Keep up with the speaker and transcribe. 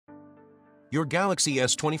Your Galaxy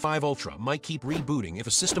S25 Ultra might keep rebooting if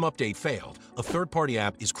a system update failed, a third-party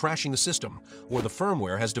app is crashing the system, or the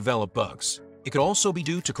firmware has developed bugs. It could also be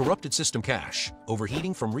due to corrupted system cache,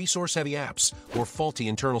 overheating from resource-heavy apps, or faulty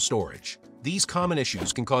internal storage. These common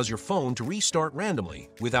issues can cause your phone to restart randomly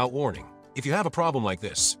without warning. If you have a problem like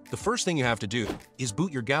this, the first thing you have to do is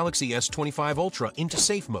boot your Galaxy S25 Ultra into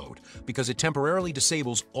safe mode because it temporarily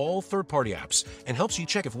disables all third-party apps and helps you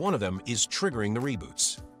check if one of them is triggering the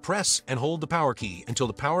reboots. Press and hold the power key until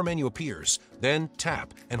the power menu appears, then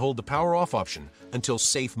tap and hold the power off option until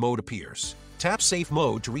safe mode appears. Tap safe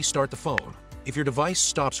mode to restart the phone. If your device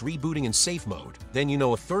stops rebooting in safe mode, then you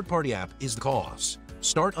know a third-party app is the cause.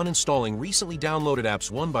 Start uninstalling recently downloaded apps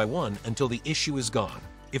one by one until the issue is gone.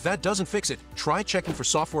 If that doesn't fix it, try checking for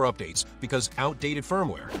software updates because outdated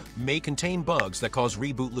firmware may contain bugs that cause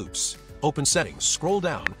reboot loops. Open Settings, scroll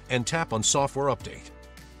down, and tap on Software Update.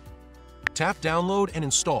 Tap Download and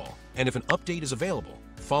Install, and if an update is available,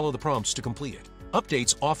 follow the prompts to complete it.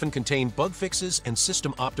 Updates often contain bug fixes and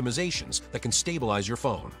system optimizations that can stabilize your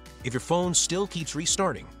phone. If your phone still keeps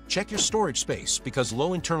restarting, check your storage space because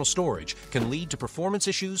low internal storage can lead to performance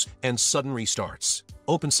issues and sudden restarts.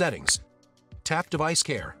 Open Settings. Tap Device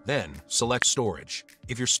Care, then select Storage.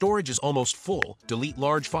 If your storage is almost full, delete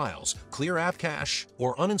large files, clear app cache,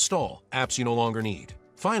 or uninstall apps you no longer need.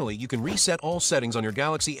 Finally, you can reset all settings on your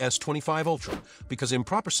Galaxy S25 Ultra because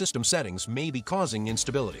improper system settings may be causing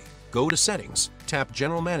instability. Go to Settings, tap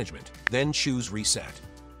General Management, then choose Reset.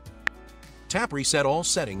 Tap Reset all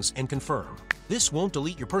settings and confirm. This won't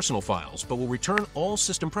delete your personal files, but will return all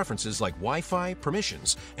system preferences like Wi-Fi,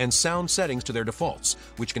 permissions, and sound settings to their defaults,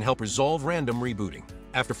 which can help resolve random rebooting.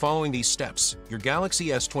 After following these steps, your Galaxy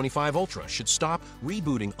S25 Ultra should stop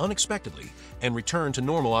rebooting unexpectedly and return to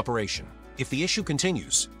normal operation. If the issue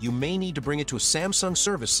continues, you may need to bring it to a Samsung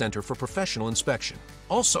Service Center for professional inspection.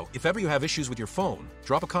 Also, if ever you have issues with your phone,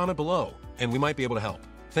 drop a comment below, and we might be able to help.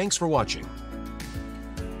 Thanks for watching.